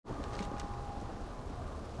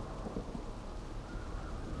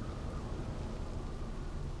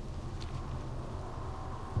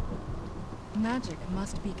Magic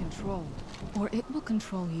must be controlled, or it will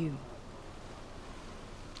control you.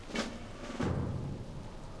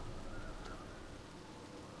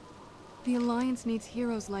 The Alliance needs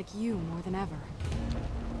heroes like you more than ever.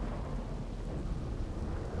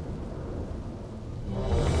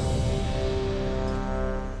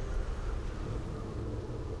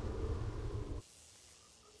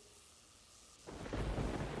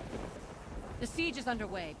 The siege is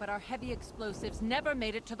underway, but our heavy explosives never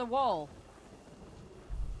made it to the wall.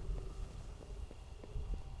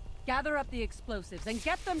 Gather up the explosives and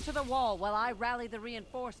get them to the wall while I rally the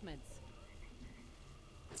reinforcements.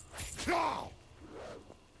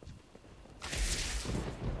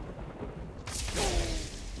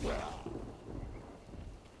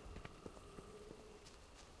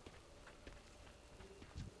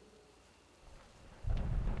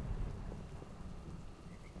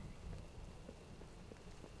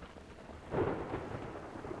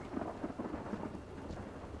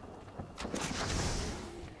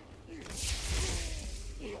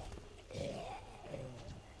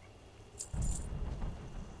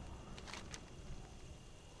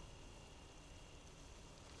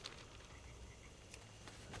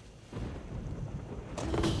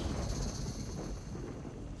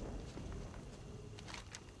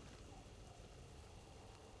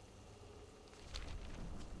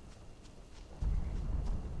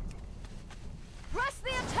 Press the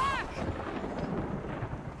attack!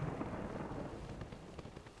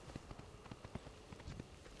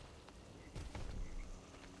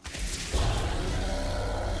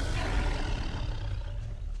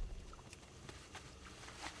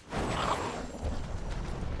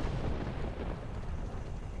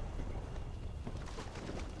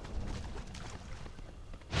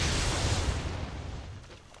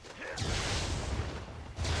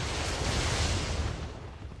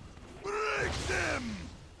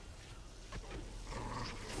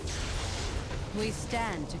 We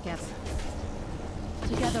stand together.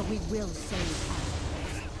 Together we will save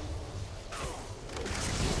Pandaria.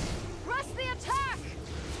 Press the attack!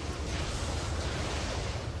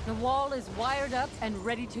 The wall is wired up and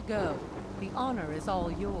ready to go. The honor is all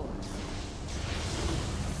yours.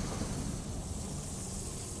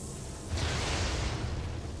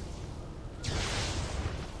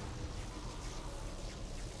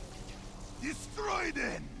 Destroy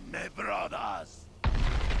them, my brothers!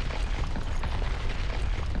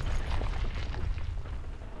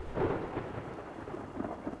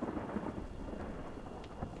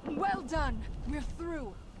 Well done! We're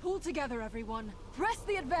through! Pull together, everyone! Press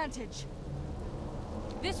the advantage!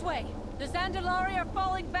 This way! The Zandalari are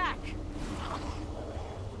falling back!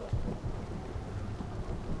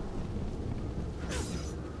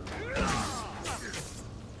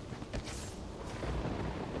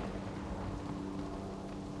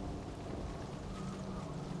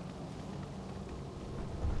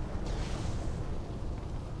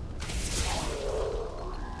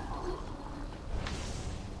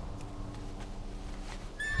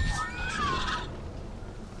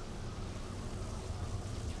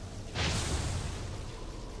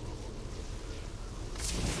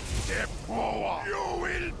 You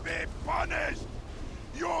will be punished!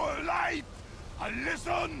 Your life a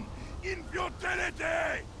lesson in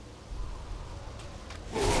futility!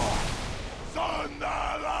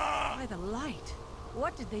 Sandala! By the light!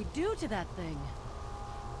 What did they do to that thing?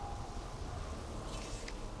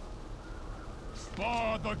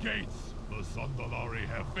 Bar the gates! The Sandalari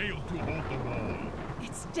have failed to hold the wall.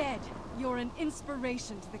 It's dead! You're an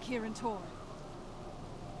inspiration to the Kirin Tor.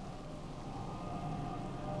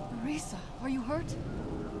 Risa, are you hurt?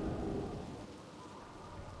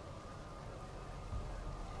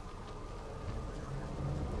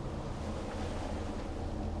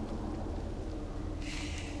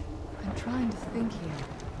 I'm trying to think here.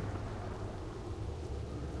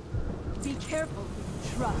 Be careful who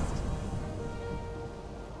you trust.